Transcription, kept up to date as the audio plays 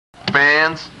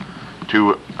fans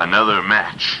to another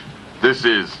match. This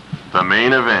is the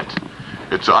main event.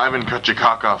 It's Ivan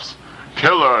Kachikakov's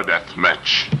Killer Death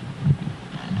Match.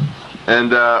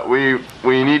 And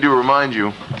we need to remind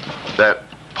you that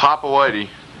Papa Whitey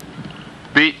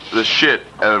beat the shit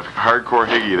out of Hardcore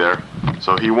Higgy there,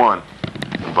 so he won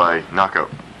by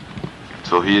knockout.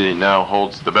 So he now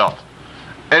holds the belt.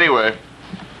 Anyway,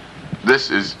 this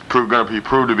is going to be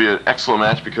proved to be an excellent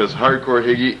match because Hardcore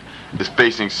Higgy is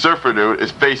facing Surfer Dude,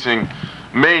 is facing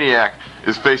Maniac,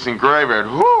 is facing Graveyard.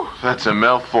 Whew, that's a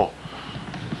mouthful.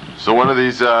 So one of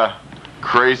these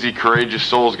crazy, courageous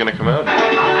souls going to come out.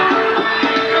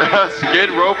 Skid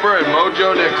Roper and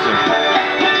Mojo Nixon.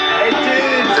 Hey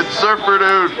dudes! It's Surfer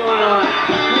Dude.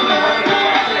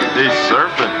 He's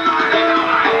surfing.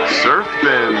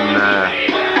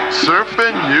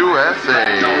 Surfing USA.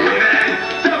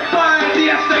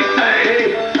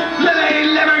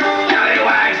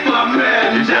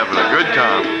 He's having a good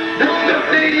time.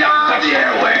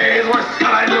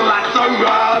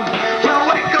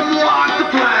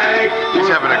 He's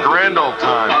having a grand old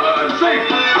time.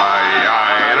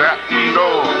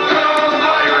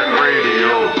 Pirate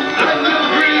Radio.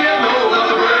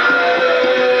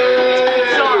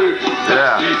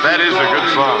 Yeah, that is a good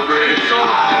song.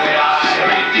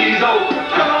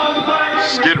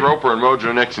 Skid Roper and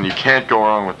Mojo Nixon, you can't go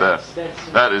wrong with that.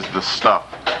 That is the stuff.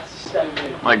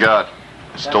 My God,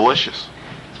 it's delicious.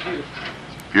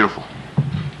 It's beautiful.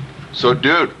 So,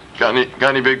 dude, got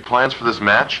any big plans for this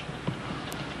match?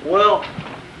 Well,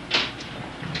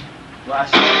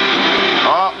 last year.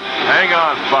 Oh, hang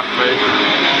on, fuckface.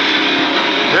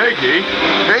 Higgy?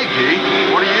 Higgy?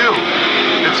 What are you?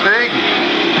 It's Higgy.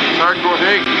 It's Hardcore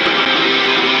Higgy.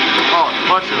 Oh, it's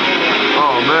punching him.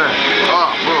 Oh, man.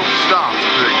 Oh, boom, stomps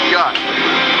to the gut.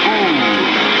 Ooh.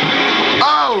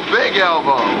 Oh, big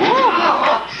elbow. Woo.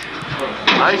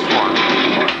 Nice one.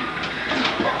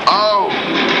 Oh.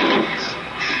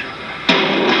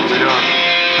 What's he doing?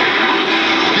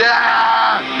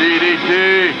 Yeah! DDT.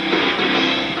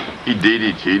 He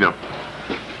DDT'd him.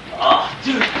 Oh,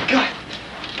 dude, God.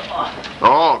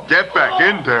 Oh, get back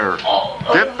in there.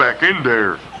 Get back in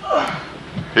there.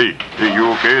 Hey,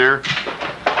 you okay there?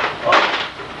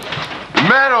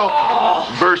 Metal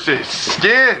versus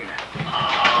skin.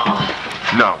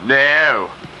 No.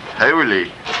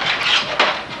 Holy.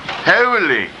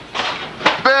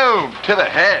 Boom, to the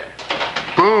head.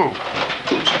 Boom.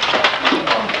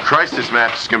 Christ, this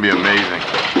match is going to be amazing.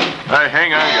 All right,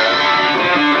 hang on, guys.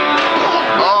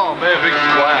 Oh, man, big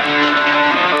splash.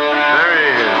 There he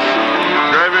is.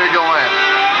 Gallant.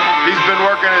 He's been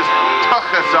working his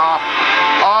tuchus off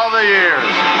all the years.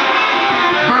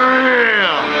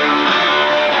 Bam!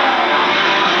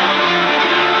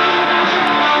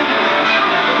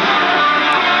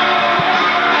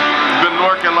 He's been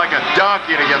working like a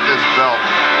donkey to get this belt.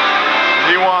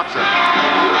 He wants it.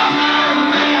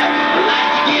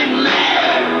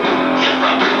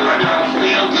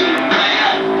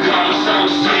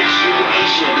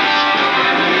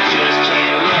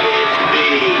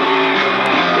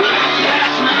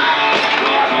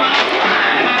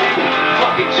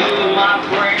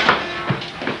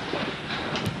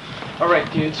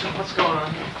 Alright, dudes, what's going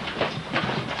on?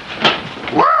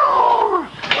 Woo!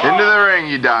 Into the ring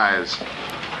he dives.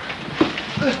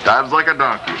 Dives like a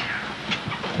donkey.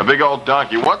 A big old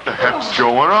donkey. What the heck's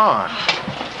going on?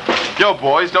 Yo,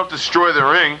 boys, don't destroy the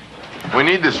ring. We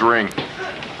need this ring.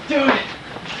 Dude!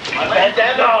 My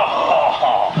bad.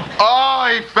 Oh,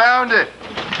 he found it.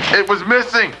 It was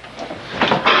missing.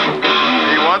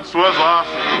 He once was lost.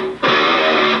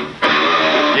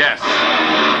 Yes.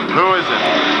 Who is it?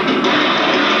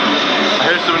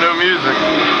 Here's some new music.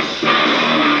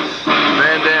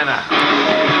 Bandana.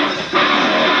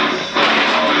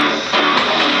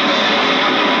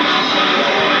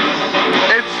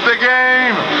 It's the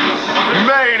game.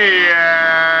 Maniac.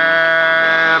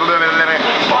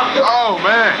 Oh,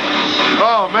 man.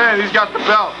 Oh, man, he's got the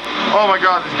belt. Oh, my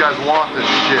God, these guys want this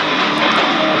shit.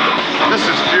 This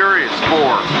is Furious 4.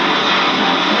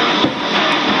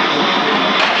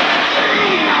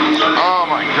 Oh,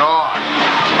 my God.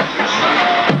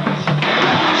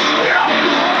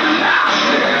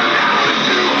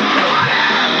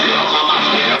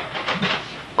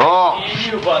 Oh.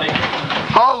 You, buddy.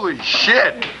 Holy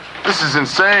shit. This is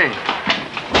insane.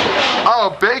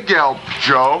 Oh, big help,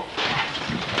 Joe.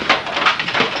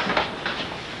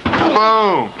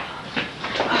 Boom.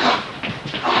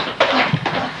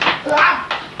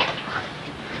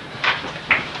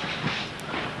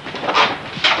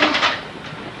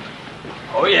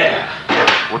 Oh, yeah.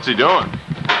 What's he doing?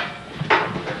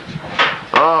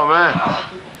 Oh, man.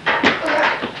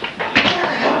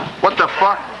 What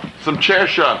fuck? Some chair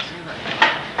shots.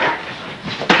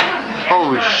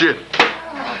 Holy shit.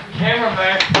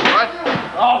 Cameraman. What?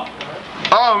 Oh.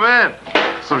 Oh man,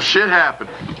 some shit happened.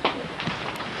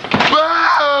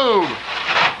 Boom!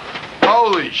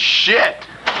 Holy shit.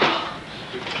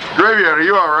 Graveyard, are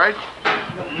you alright?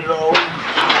 No.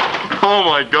 Oh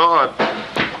my god.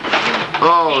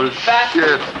 Oh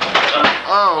shit.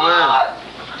 Oh man.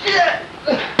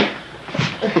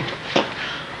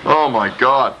 Oh my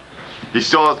god. He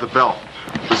still has the belt.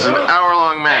 This is an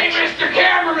hour-long match. Hey, Mr.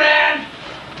 Cameraman!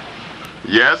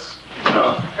 Yes?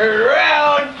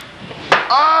 Around!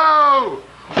 Oh!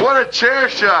 What a chair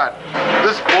shot!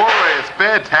 This four-way is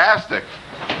fantastic.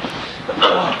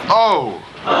 Oh!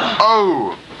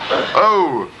 Oh!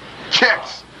 Oh!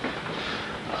 Checks!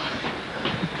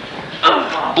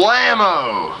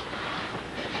 Blammo!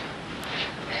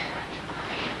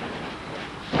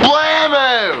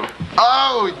 Blammo!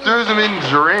 Oh, he throws him into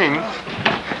the ring.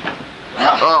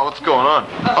 Oh, what's going on?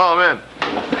 Oh man,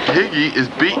 Higgy is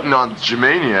beating on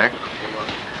Maniac.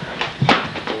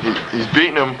 He's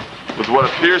beating him with what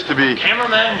appears to be.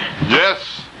 Cameraman!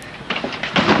 Yes!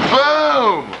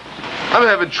 Boom! I'm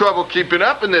having trouble keeping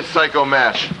up in this psycho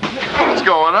match. What's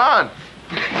going on?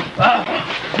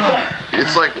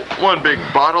 It's like one big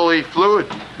bodily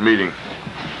fluid meeting.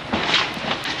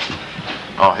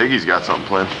 Oh, Higgy's got something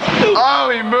planned. Oh,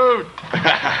 he moved!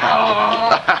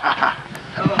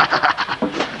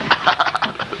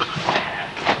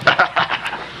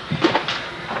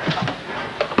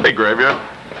 Hey, Graveyard.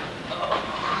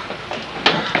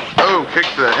 Oh, kick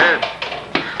to the head.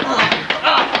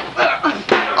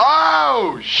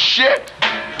 Oh, shit!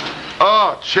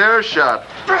 Oh, chair shot.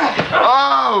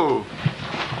 Oh!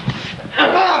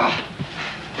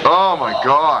 Oh my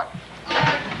god.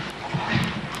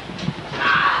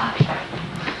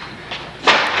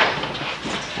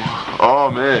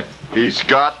 Oh man, he's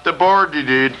got the board, you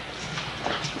did.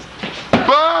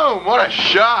 Boom! What a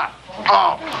shot!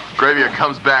 Oh, Graveyard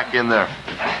comes back in there.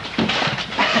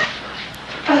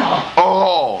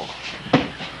 Oh!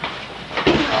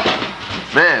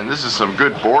 Man, this is some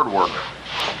good board work.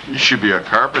 You should be a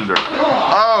carpenter.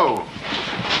 Oh!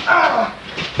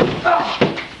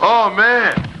 Oh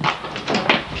man!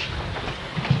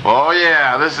 Oh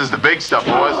yeah, this is the big stuff,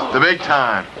 boys. The big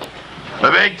time.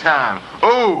 The big time.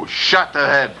 Oh, shot the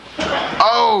head.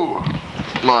 Oh,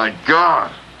 my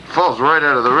God. Falls right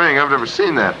out of the ring. I've never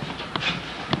seen that.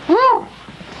 Woo!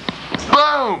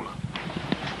 Boom!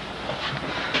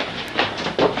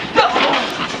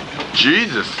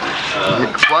 Jesus. He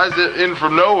flies it in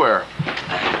from nowhere.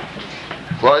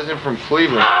 Flies in from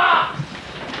Cleveland.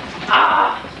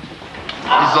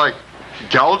 He's like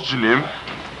gouging him.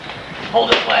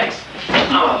 Hold his legs.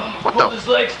 What Hold the? his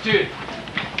legs, dude.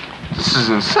 This is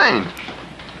insane.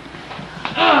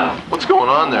 What's going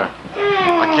on there?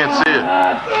 I can't see it.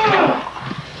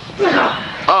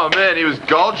 Oh man, he was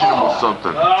gouging him with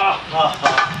something.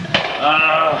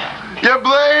 You're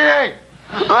bleeding!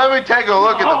 Let me take a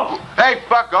look at the... Hey,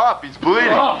 fuck off, he's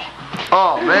bleeding.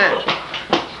 Oh man.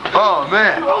 Oh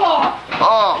man.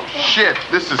 Oh shit,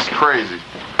 this is crazy.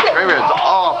 Maybe it's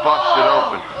all busted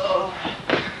open.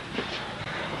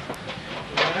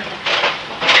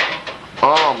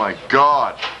 Oh my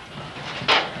God.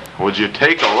 Would you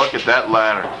take a look at that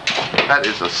ladder? That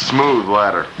is a smooth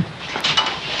ladder.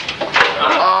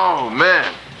 Oh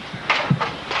man.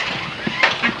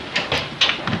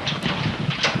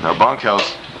 Now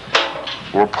bunkhouse,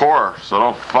 we're poor, so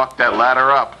don't fuck that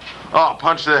ladder up. Oh,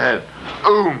 punch to the head.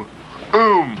 Oom.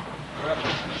 Oom.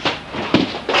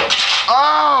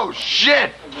 Oh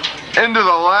shit! Into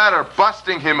the ladder,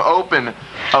 busting him open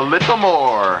a little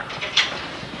more.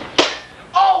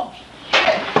 Oh!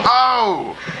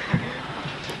 Oh!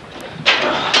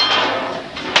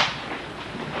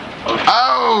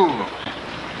 Oh!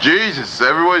 Jesus,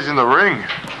 everybody's in the ring.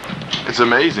 It's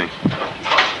amazing.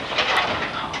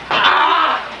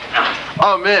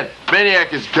 Oh man,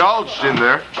 Maniac is gouged in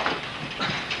there.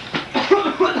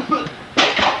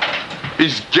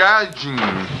 He's gouging.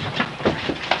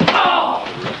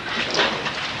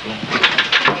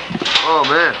 Oh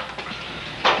man.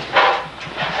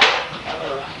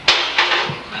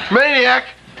 Maniac,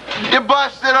 you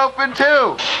busted open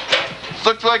too.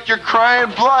 Looks like you're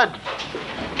crying blood.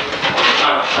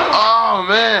 Oh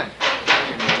man.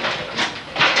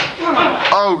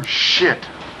 Oh shit.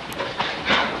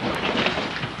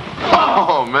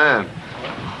 Oh man.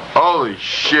 Holy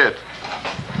shit.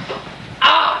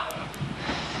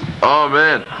 Oh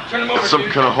man. Turn him over, That's some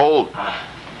dude. kind of hold.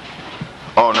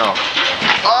 Oh no.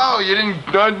 Oh, you didn't,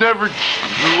 I never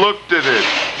looked at it.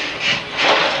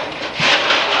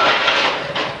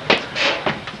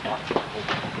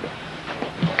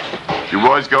 You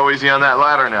boys go easy on that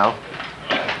ladder now.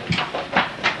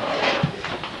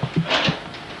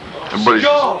 Everybody's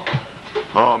Go!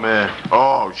 Oh man.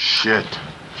 Oh shit.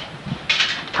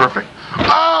 Perfect.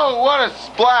 Oh, what a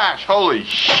splash. Holy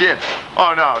shit.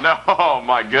 Oh no, no. Oh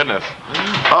my goodness.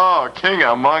 Oh, king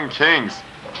among kings.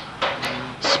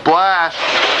 Splash.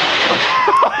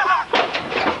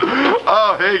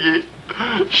 Oh, Higgy.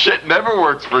 Shit never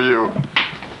works for you.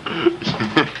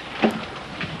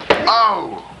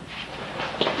 Oh.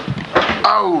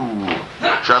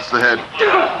 Oh. Shots to the head.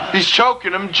 He's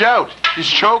choking him, Jout. He's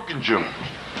choking him.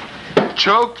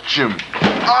 Choked him.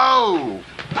 Oh.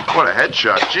 What a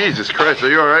headshot. Jesus Christ. Are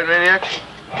you alright, Maniac?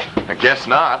 I guess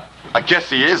not. I guess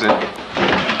he isn't.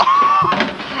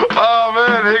 Oh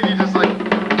man, Higgy just like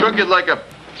took it like a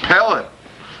pellet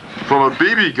from a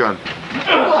BB gun.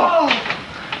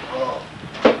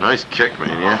 Nice kick,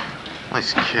 Maniac.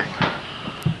 Nice kick.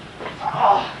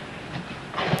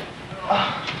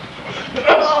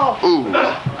 Ooh.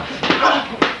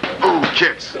 Ooh,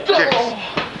 kicks. Kicks.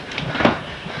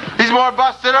 He's more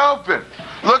busted open.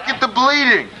 Look at the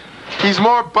bleeding. He's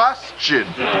more busted.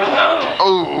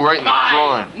 Oh, right in the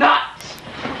groin. Nuts!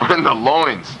 Right in the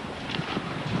loins.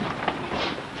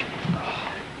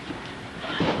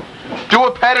 Do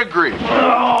a pedigree.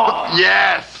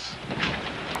 Yes.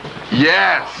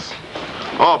 Yes.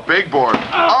 Oh, big board.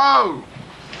 Oh.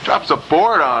 Drops a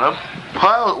board on him.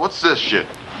 Pilot, what's this shit?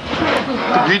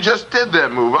 He just did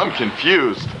that move. I'm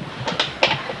confused.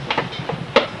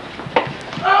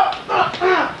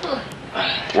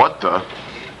 What the?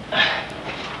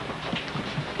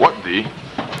 What the?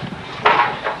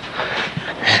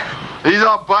 He's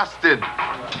all busted.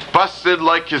 Busted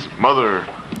like his mother.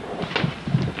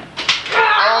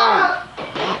 Oh!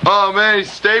 Oh man, he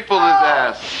stapled his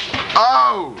ass.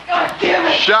 Oh! God damn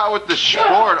it! Shot with the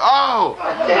board. Oh!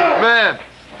 Man.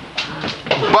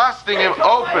 Busting him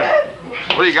open.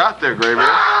 What do you got there, Graveyard?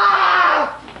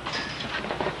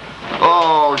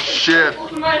 Oh shit.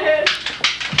 My head.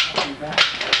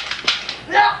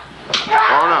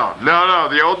 Oh no, no, no,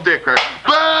 the old dick right.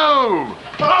 Boom!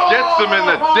 Gets him in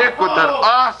the dick with that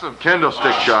awesome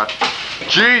candlestick shot.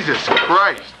 Jesus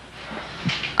Christ.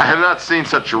 I have not seen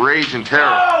such rage and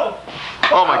terror.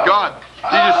 Oh my god.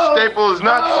 He just stapled his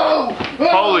nuts.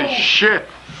 Holy shit.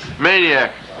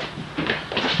 Maniac.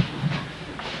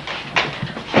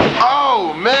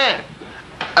 Oh man.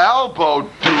 Elbow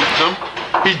duped him.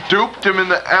 He duped him in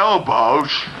the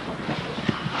elbows.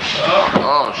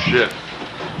 Oh shit.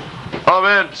 Oh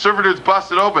man, Surfer Dude's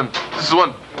busted open. This is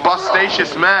one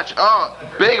bustacious match. Oh,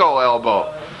 big ol'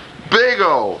 elbow. Big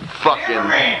ol' fucking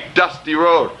dusty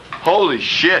road. Holy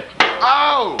shit.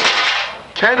 Oh!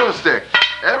 Candlestick.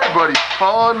 Everybody's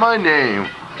calling my name.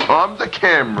 I'm the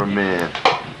cameraman.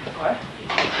 What?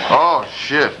 Oh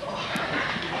shit.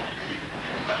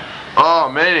 Oh,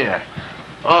 Maniac.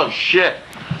 Oh shit.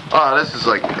 Oh, this is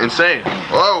like insane.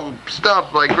 Oh,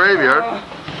 stop my graveyard.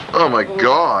 Oh my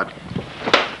god.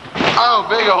 Oh,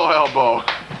 big ol' elbow.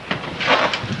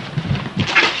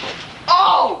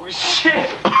 Oh, shit!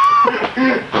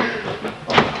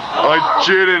 I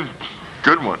didn't.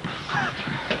 Good one.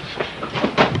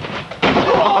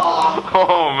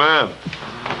 Oh man.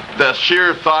 The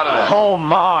sheer thought of that. Oh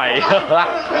my!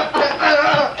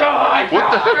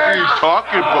 What the heck are you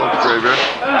talking about, Graveyard?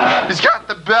 He's got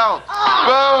the belt.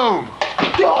 Boom.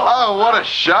 Oh, what a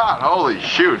shot. Holy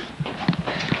shoot.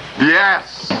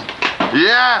 Yes.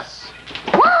 Yes.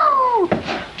 Woo!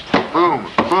 Boom,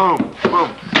 boom,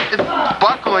 boom. It's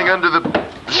buckling under the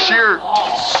sheer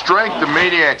strength of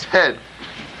Maniac's head.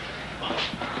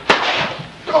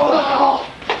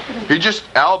 He just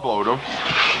elbowed him.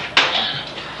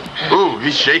 Ooh,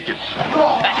 he's shaking.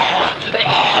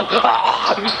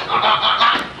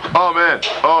 Oh man.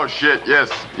 Oh shit. Yes.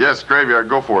 Yes, Graveyard.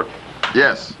 Go for it.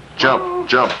 Yes. Jump.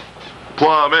 Jump.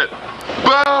 Plummet.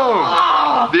 Boom!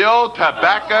 The old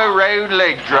Tobacco Road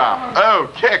leg drop. Oh,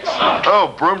 kicks.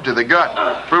 Oh, broom to the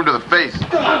gut. Broom to the face.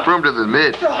 Broom to the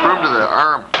mid. Broom to the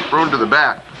arm. Broom to the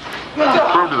back.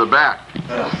 Broom to the back.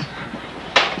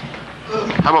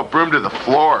 How about broom to the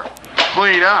floor?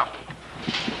 Clean up.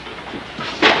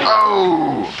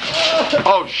 Oh!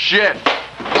 Oh, shit.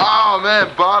 Oh, man,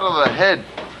 bottom of the head.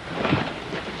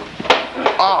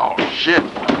 Oh, shit.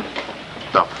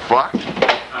 The fuck?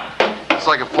 It's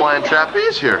like a flying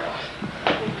trapeze here.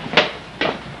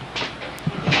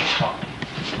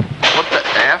 What the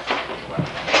F?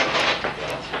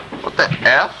 What the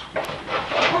F?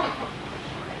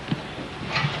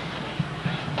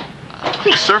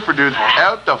 Surfer Dude's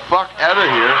out the fuck out of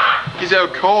here. He's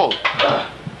out cold.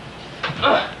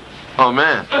 Oh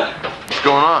man, what's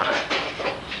going on?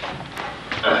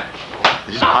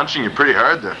 He's punching you pretty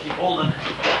hard there. Keep holding.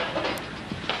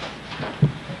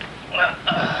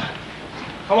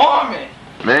 Come on, man.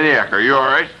 Maniac, are you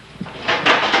alright?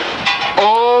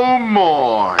 Oh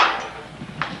my.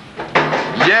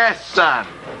 Yes, son.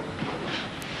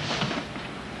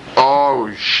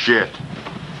 Oh shit.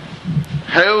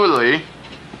 Holy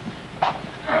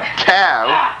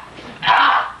cow.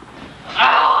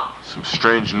 Some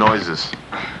strange noises.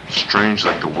 Strange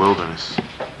like the wilderness.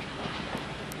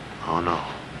 Oh no.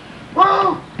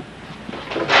 Woo!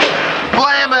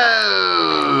 Blammo!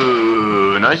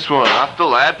 Nice one, off the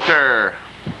ladder.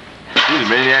 Gee, the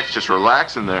Maniac's just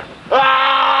relaxing there.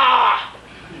 Ah!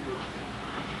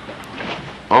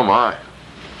 Oh my.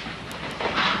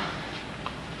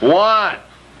 1,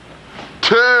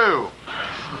 2.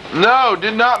 No,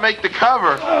 did not make the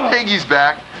cover. Higgy's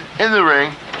back in the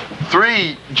ring.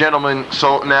 3 gentlemen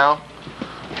so now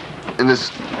in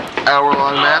this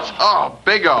hour-long match. Oh,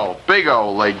 big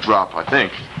ol' leg drop, I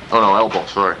think. Oh no, elbow,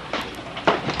 sorry.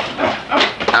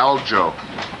 Aljo.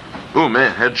 Ooh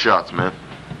man, headshots, man.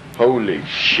 Holy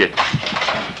shit.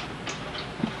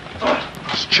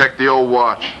 Let's check the old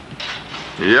watch.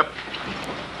 Yep,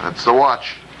 that's the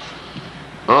watch.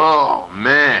 Oh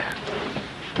man.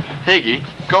 Higgy,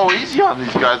 go easy on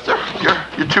these guys.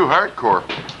 You're too hardcore.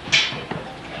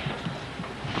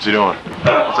 What's he doing?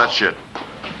 What's that shit?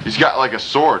 He's got like a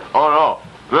sword. Oh no.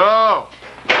 No!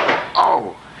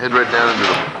 Oh! Head right down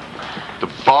into the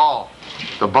ball.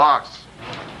 The box.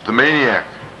 The Maniac.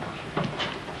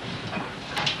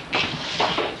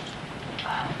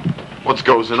 What's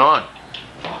going on?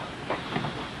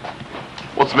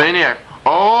 What's Maniac?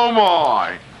 Oh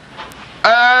my!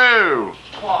 Oh!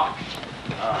 Fuck.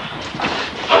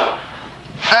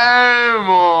 Oh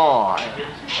my!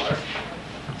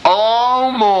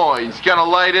 Oh my! He's gonna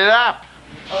light it up.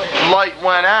 Light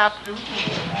went up.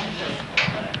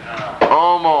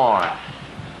 Oh my!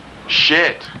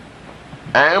 Shit!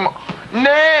 No!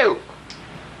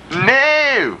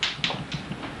 No!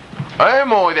 Oh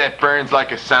my! That burns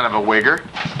like a son of a wigger.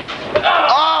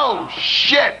 Oh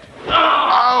shit!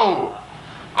 Oh!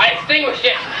 I extinguished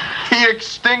it. He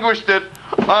extinguished it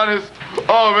on his.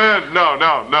 Oh man! No!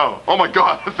 No! No! Oh my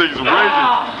God! That thing's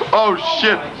raging! Oh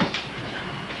shit!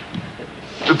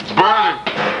 It's burning!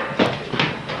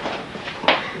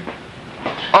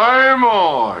 Oh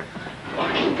my!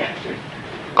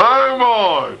 Oh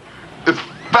my! It's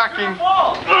fucking.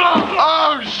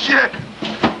 Oh shit!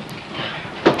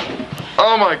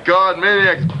 Oh my God!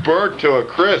 Maniac's burnt to a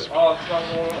crisp.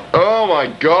 Oh my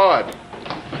God!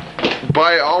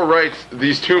 By all rights,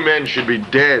 these 2 men should be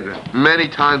dead many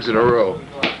times in a row.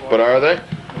 But are they?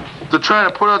 They're trying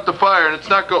to put out the fire and it's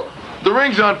not go. The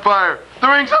ring's on fire! The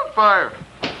ring's on fire!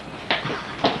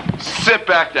 Sit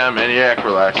back down, Maniac,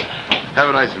 relax. Have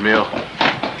a nice meal.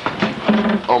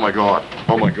 Oh my God.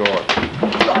 Oh my God.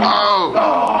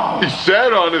 Oh! He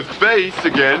sat on his face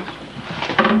again.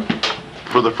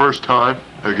 For the first time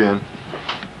again.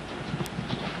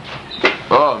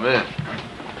 Oh man.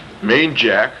 Main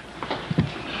Jack.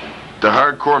 The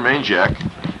hardcore Main Jack.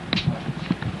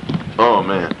 Oh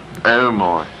man. Oh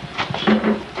my.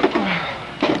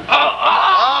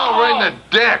 Oh, right in the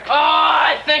dick. Oh,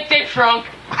 I think they shrunk.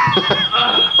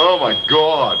 Oh my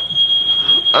God.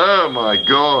 Oh my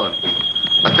God.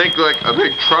 I think like a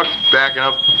big truck's backing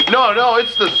up. No,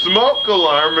 it's the smoke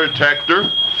alarm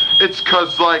detector. It's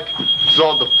cause like it's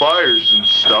all the fires and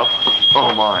stuff.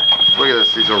 Oh my. Look at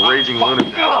this, he's a raging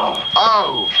lunatic.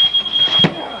 Oh!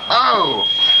 Oh!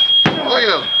 Look at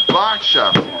the box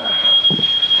shop.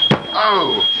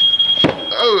 Oh!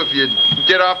 Oh, if you'd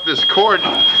get off this cord,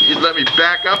 you'd let me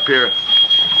back up here.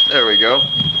 There we go.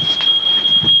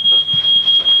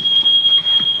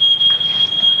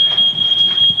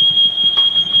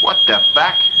 What the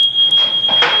fuck?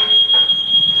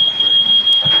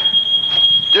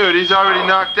 Dude, he's already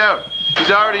knocked out.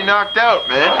 He's already knocked out,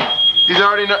 man. He's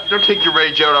already don't take your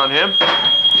rage out on him.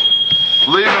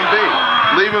 Leave him be.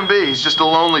 Leave him be. He's just a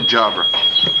lonely jobber.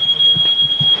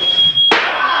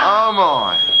 Oh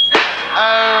my.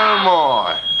 Oh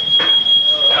my.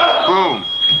 Boom.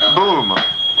 Boom.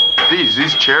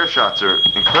 These chair shots are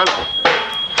incredible.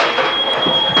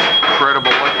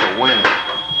 Incredible like the wind.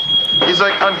 He's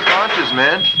like unconscious,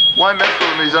 man. Why mess with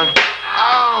him? He's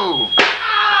Oh!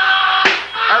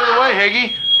 Out of the way,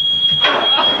 Higgy.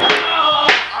 Oh!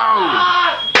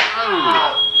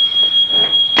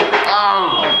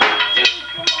 Oh!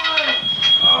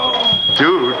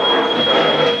 Dude,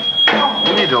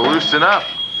 you need to loosen up.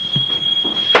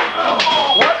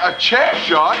 What a chair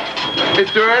shot!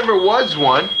 If there ever was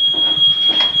one.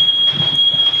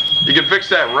 You can fix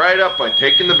that right up by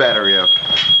taking the battery out.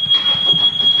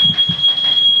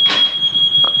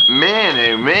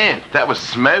 man, that was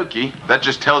smoky. That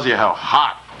just tells you how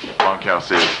hot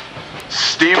bunkhouse is.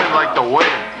 Steaming like the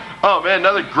wind. Oh man,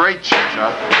 another great chair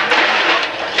shot.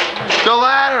 The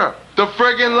ladder! The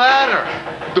friggin' ladder!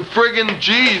 The friggin'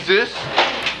 Jesus!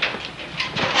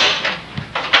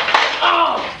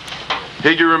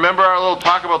 Hey, do you remember our little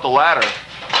talk about the ladder?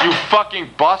 You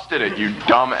fucking busted it, you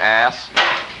dumb ass.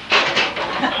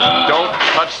 Don't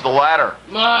touch the ladder.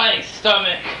 My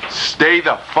stomach. Stay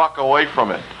the fuck away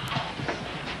from it.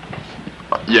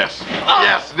 Yes.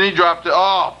 Yes, and he dropped it.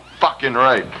 Oh, fucking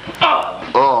right.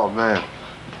 Oh, man.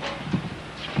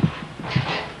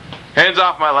 Hands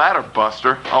off my ladder,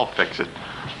 Buster. I'll fix it.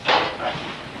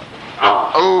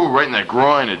 Oh, right in the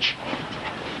groinage.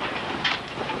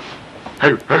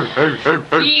 Hey, hey, hey, hey,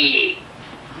 hey. Ye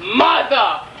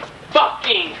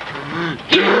motherfucking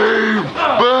Game!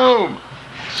 Boom!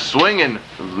 Swinging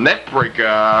neck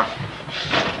breaker.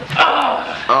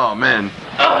 Oh, man.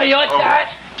 Oh, you like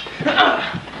that?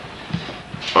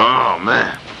 Oh,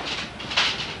 man.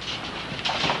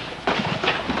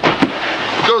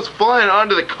 It goes flying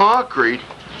onto the concrete.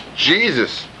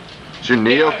 Jesus. Is your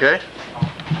knee okay?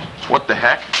 What the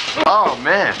heck? Oh,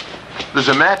 man. There's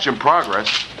a match in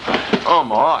progress. Oh,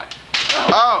 my.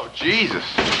 Oh, Jesus.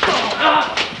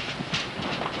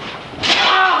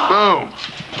 Boom.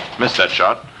 Missed that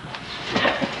shot.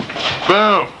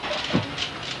 Boom.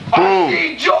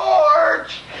 Boom.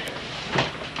 George!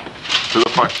 Who the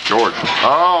fuck's George?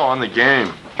 Oh, on the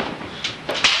game.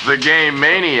 The game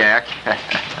Maniac.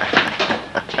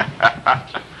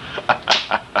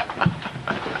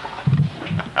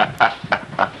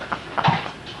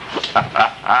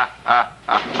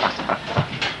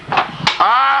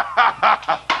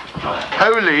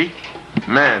 Holy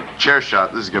man, chair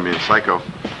shot. This is gonna be a psycho.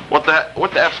 What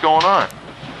the F's going on?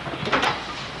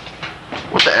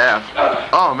 What the F?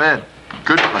 Oh man,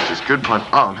 good punches, good punch.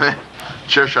 Oh man,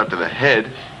 chair shot to the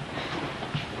head.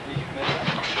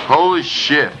 Holy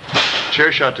shit,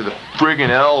 chair shot to the friggin'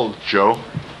 L, Joe.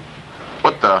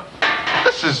 What the?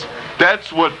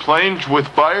 That's what playing with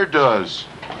fire does.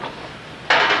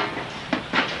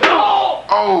 Oh,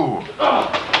 oh.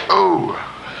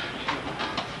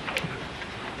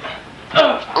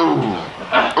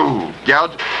 Ooh,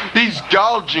 he's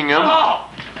gouging him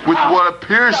with what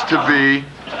appears to be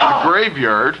the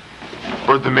graveyard,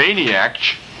 or the Maniac.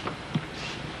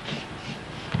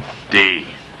 D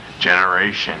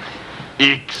generation.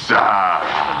 Ixa.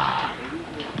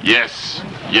 Yes,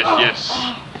 yes, yes.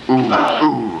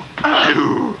 Ooh,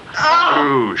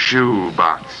 shoe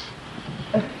box.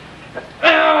 Ooh.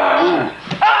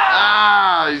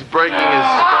 Ah, he's breaking his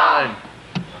spine.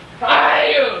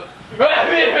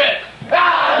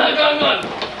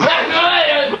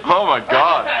 Oh my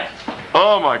god.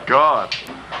 Oh my god.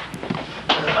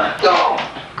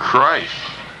 Christ.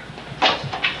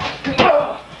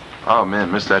 Oh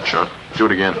man, missed that shot. Do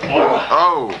it again.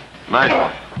 Oh, nice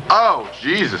one. Oh,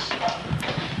 Jesus.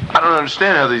 I don't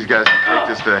understand how these guys can take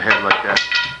this to the head like that.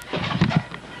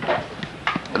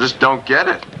 I just don't get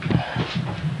it.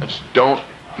 I just don't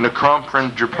ne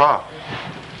comprendre pas.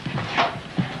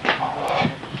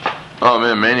 Oh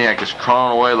man, Maniac is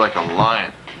crawling away like a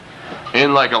lion.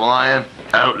 In like a lion,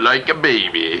 out like a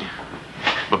baby.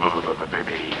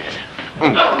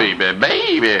 Baby,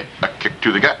 baby. A kick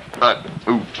to the gut.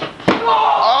 Ooh.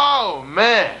 Oh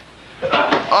man.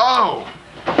 Oh.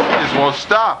 He just won't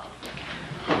stop.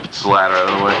 Get this ladder out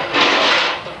of the way.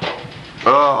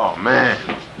 Oh man.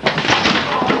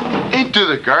 Into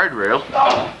the guardrail.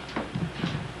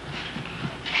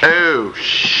 Oh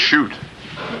shoot.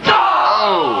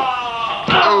 Oh.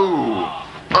 Oh.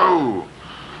 Oh.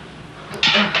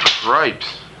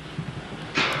 Cripes.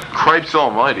 Cripes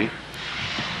almighty.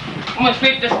 I'm gonna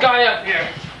sweep this guy up here.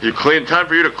 Time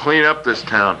for you to clean up this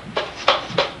town.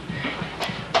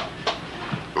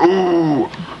 Ooh.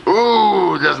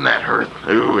 Ooh, doesn't that hurt?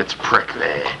 Ooh, it's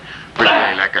prickly.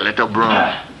 Prickly like a little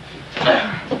broom.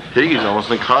 Higgy's almost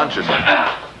unconscious.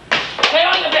 Take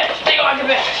on the bitch. Take on the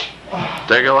bitch.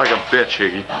 Take it like a bitch,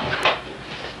 Higgy.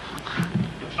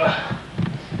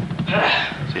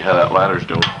 See how that ladder's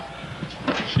doing.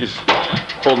 She's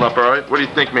holding up alright. What do you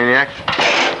think, Maniac?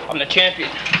 I'm the champion.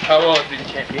 I will always be the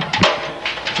champion.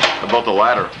 About the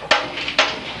ladder.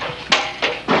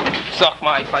 Suck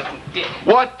my fucking dick.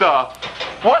 What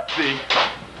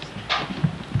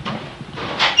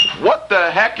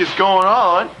the heck is going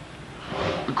on?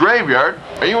 The graveyard?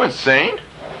 Are you insane?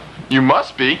 You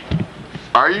must be.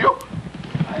 Are you?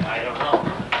 I don't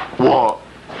know. Well,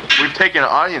 we've taken an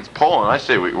audience poll and I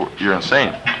say you're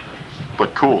insane.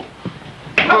 But cool.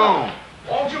 Boom.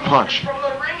 Punch. From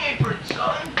the ring apron,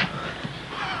 son.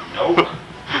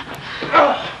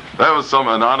 That That was some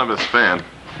anonymous fan.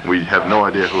 We have no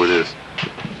idea who it is.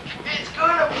 It's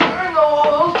gonna burn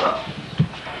all over.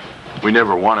 We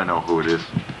never want to know who it is.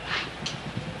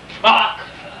 Fuck.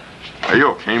 Are you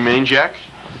okay, Maniac?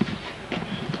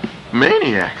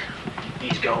 Maniac?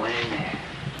 He's going in there.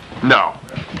 No.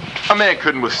 A man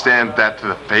couldn't withstand that to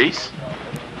the face.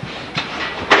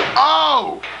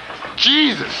 Oh!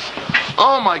 Jesus!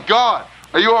 Oh my God!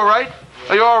 Are you alright?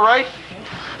 Are you alright?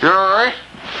 You're alright?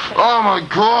 Oh my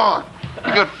God!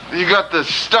 You got the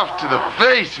stuff to the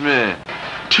face, man.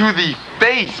 To the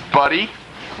face, buddy.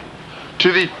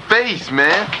 To the face,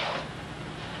 man.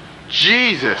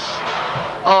 Jesus.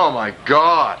 Oh my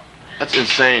God. That's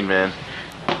insane, man.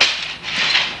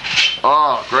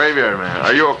 Oh, Graveyard, man.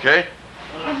 Are you okay?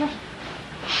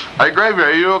 Hey,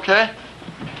 Graveyard, are you okay?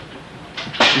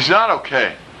 He's not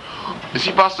okay. Is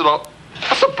he busted up?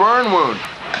 That's a burn wound.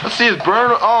 Let's see his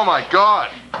burn. Oh my God.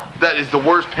 That is the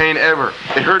worst pain ever.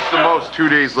 It hurts the most 2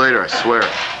 days later, I swear.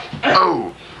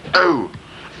 Oh, oh,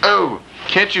 oh.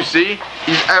 Can't you see?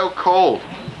 He's out cold.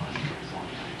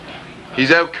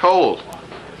 He's out cold.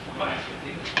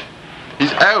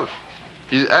 He's out.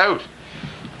 He's out.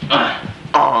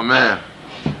 Oh man.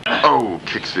 Oh,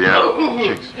 kicks the out.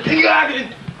 Kicks. You got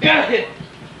it. Got it.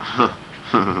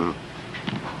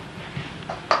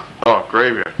 Oh,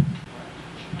 Graveyard.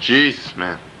 Jesus,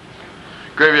 man.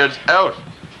 Graveyard's out.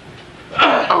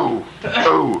 Oh,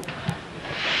 oh.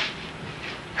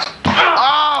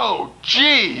 Oh,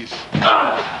 jeez.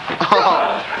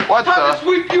 Oh, what Time the? to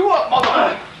sweep you up,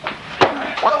 mother.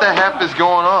 What the F is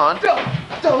going on?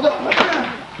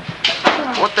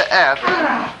 What the F?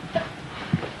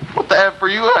 What the F are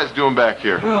you guys doing back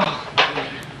here?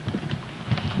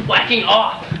 Whacking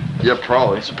off. Yeah,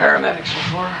 probably. It's paramedics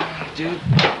before, dude.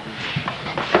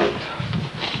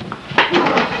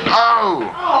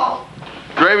 Oh!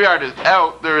 Graveyard is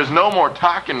out. There is no more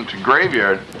talking to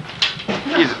Graveyard.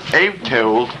 He's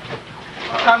ape-tailed.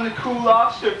 Time to cool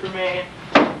off, Surfer Man.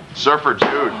 Surfer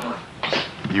dude.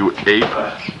 You ape.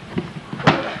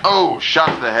 Oh,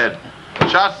 shots to the head.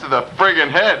 Shots to the friggin'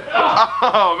 head.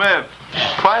 Oh, man.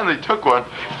 Finally took one.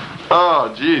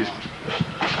 Oh, jeez.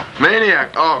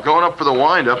 Maniac. Oh, going up for the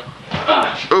wind-up.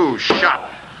 Ooh,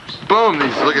 shot. Boom.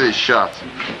 Look at these shots.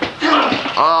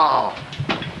 Oh.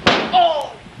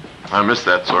 I missed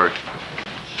that, sorry.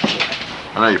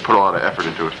 I know you put a lot of effort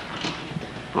into it.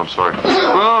 But I'm sorry.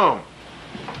 Boom.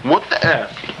 What the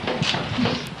F?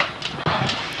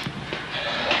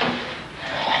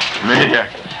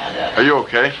 Maniac. Are you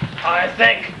okay? I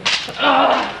think.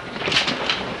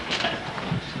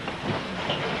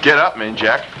 Get up,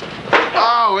 Maniac.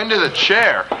 Oh, into the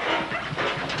chair.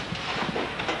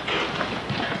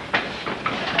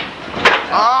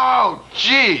 Oh,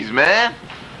 jeez, man.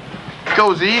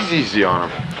 Goes easy on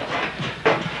him.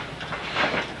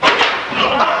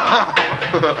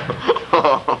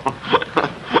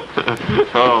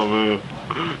 Oh, man.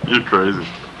 You're crazy.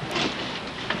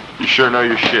 You sure know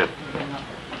your shit.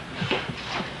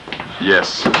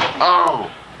 Yes. Oh!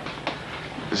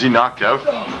 Is he knocked out?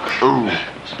 Ooh.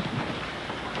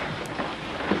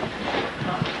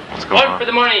 What's going on? 1 for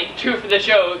the money, 2 for the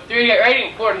show, 3 to get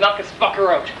rating, 4 to knock this fucker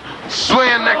out.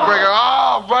 Swinging neck breaker.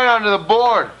 Oh, right onto the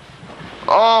board.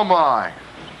 Oh my.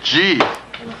 Jeez.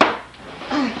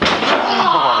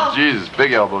 Oh, Jesus.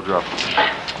 Big elbow drop.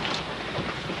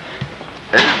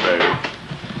 Hey, babe.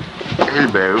 Hey,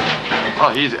 babe.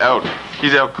 Oh, he's out.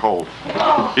 He's out cold.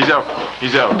 He's out.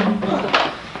 He's out.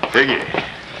 Higgy.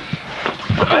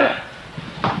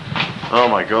 Oh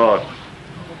my God.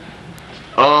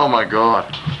 Oh my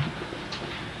God.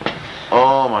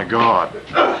 Oh my God.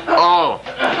 Oh,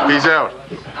 he's out.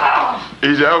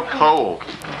 He's out cold.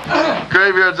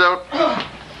 Graveyard's out.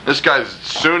 This guy's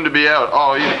soon to be out.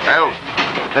 Oh, he's out.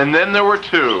 And then there were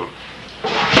two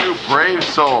brave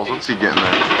souls. What's he getting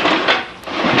there?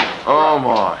 Oh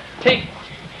my. Hey.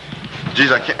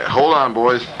 Jeez, I can't. Hold on,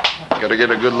 boys. Gotta get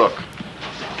a good look.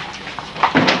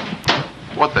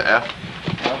 What the F?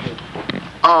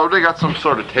 Oh, they got some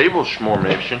sort of table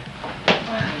schmormation.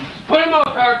 Put him out,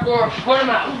 hardcore. Put him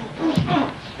out.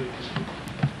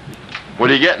 What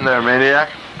are you getting there,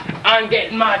 Maniac? I'm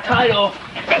getting my title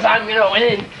because I'm gonna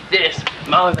win this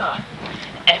mother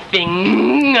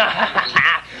effing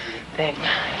thing.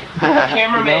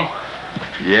 Cameraman.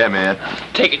 Yeah, man.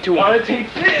 Take it to one. Wanna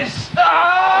take this?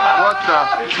 What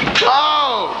the?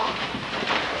 Oh!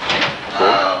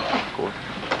 Gourd.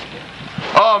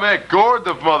 Oh, man, Gourd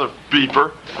the mother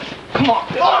beeper. Come on.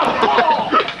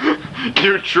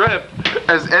 You trip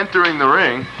as entering the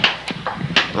ring.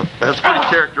 That's pretty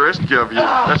characteristic of you.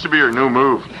 That should be your new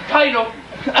move. Title.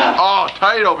 Oh,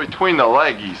 title between the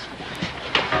leggies.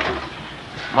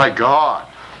 My God.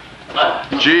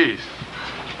 Jeez.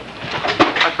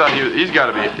 I thought he's got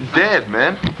to be dead,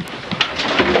 man.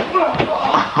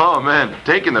 Oh, man.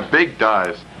 Taking the big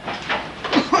dives.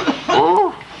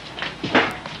 Oh.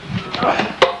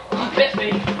 Miss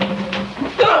me.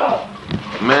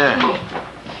 Man.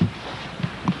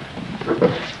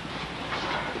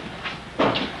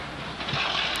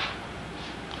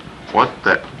 What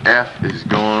the F is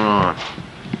going on?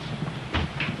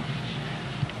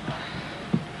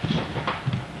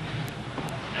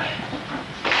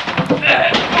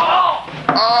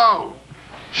 Oh!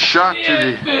 Shot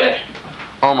to the...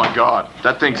 Oh my God.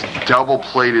 That thing's double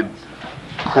plated,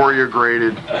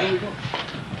 choreograted,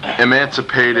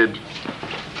 emancipated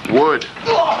wood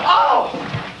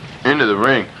into the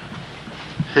ring.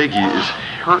 Higgy is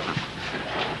hurting.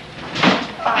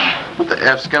 What the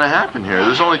F's gonna happen here?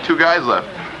 There's only 2 guys left.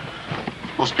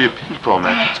 It's supposed to be a pinfall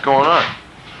match. What's going on?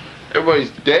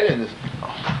 Everybody's dead in this.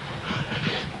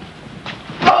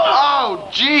 Oh,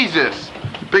 Jesus!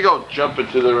 Big old jump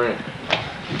into the ring.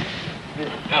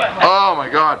 Oh my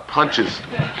God, punches.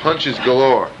 Punches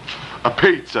galore. A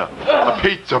pizza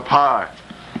pie.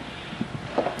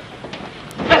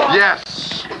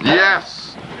 Yes,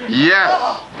 yes,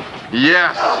 yes,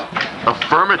 yes.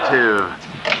 Affirmative.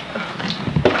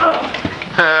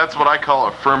 That's what I call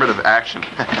affirmative action.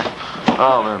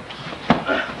 Oh man.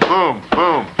 Boom,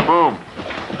 boom, boom.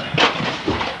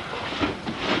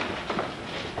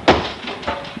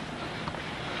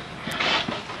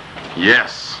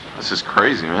 Yes. This is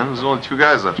crazy, man. There's only 2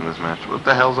 guys left in this match. What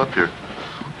the hell's up here?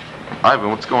 Ivan,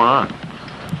 what's going on?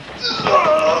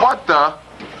 What the?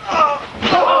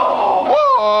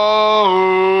 Whoa!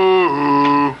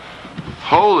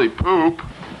 Holy poop.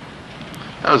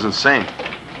 That was insane.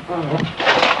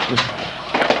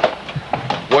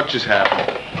 What just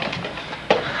happened?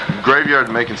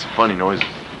 Graveyard making some funny noises.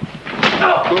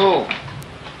 Boom.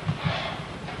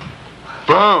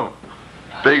 Boom.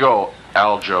 Big ol'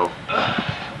 Aljo.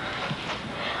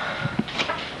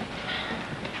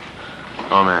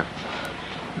 Oh man.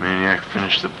 Maniac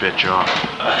finished the bitch off.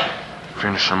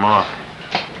 Finish him off.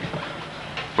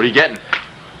 What are you getting?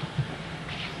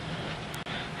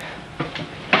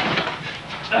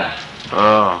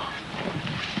 Oh.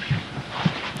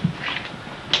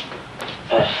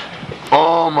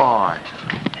 Oh my.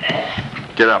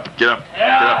 Get up, get up,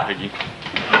 get up, Higgy.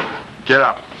 Get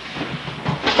up.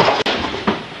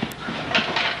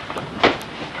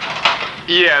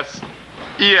 Yes.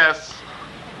 Yes.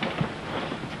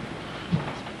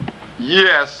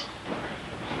 Yes.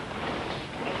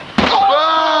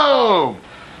 Boom!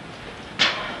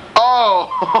 Oh!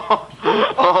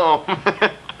 Oh,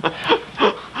 man.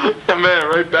 Man,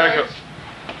 right back up.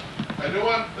 I don't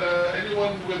want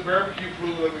anyone with barbecue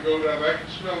food to go down. I can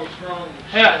smell a strong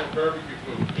Yeah. smell of barbecue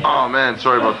food. Oh, man,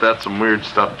 sorry about that. Some weird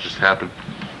stuff just happened.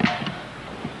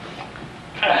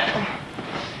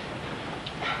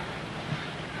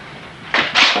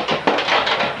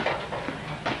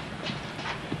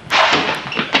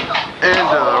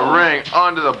 Into the ring,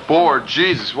 onto the board.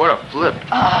 Jesus, what a flip.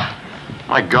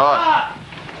 My God.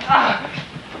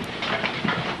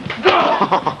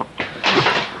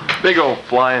 Big old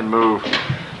flying move.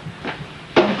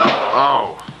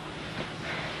 Oh.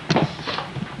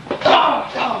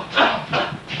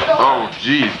 Oh,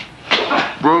 geez.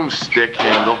 Broomstick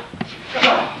handle.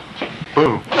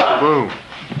 Boom, boom.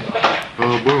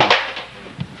 Boom, boom.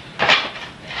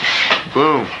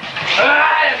 Boom.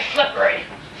 It's slippery.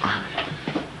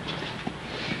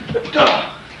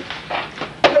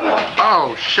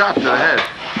 Oh, shot to the head.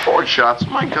 4 shots.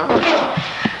 My God.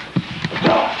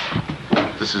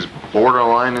 This is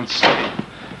borderline insane.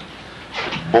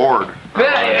 Bored.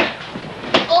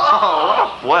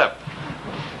 Oh, what a flip.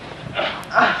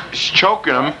 He's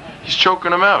choking him. He's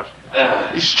choking him out.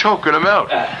 He's choking him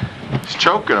out. He's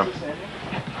choking him.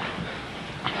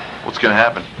 What's going to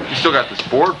happen? You still got this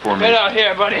board for me. Get out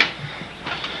here, buddy.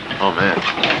 Oh, man.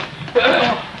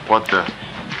 What the?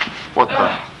 What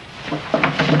the?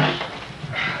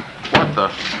 What the?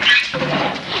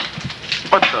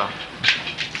 What the?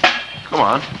 Come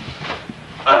on.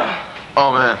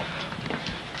 Oh, man.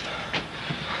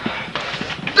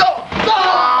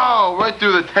 Oh, right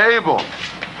through the table.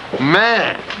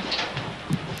 Man.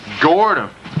 Gored him.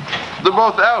 They're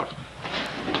both out.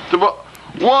 They're both...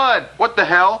 1. What the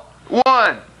hell?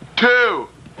 1, 2,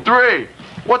 3.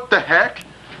 What the heck?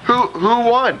 Who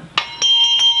won?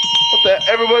 What the?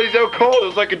 Everybody's out cold. It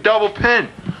was like a double pin.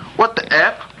 What the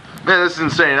F? Man, this is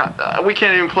insane. We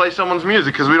can't even play someone's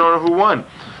music because we don't know who won.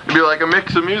 It'd be like a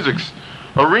mix of musics.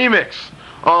 A remix.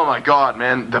 Oh my God,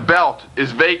 man. The belt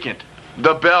is vacant.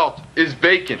 The belt is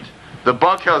vacant. The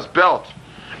bunkhouse belt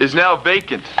is now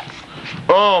vacant.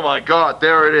 Oh my God,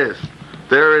 there it is.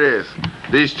 There it is.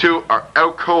 These two are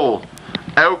out cold.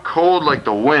 Out cold like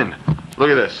the wind. Look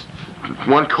at this.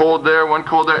 One cold there, one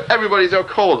cold there. Everybody's out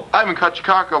cold. Ivan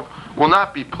Kachikakov will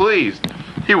not be pleased.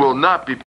 He will not be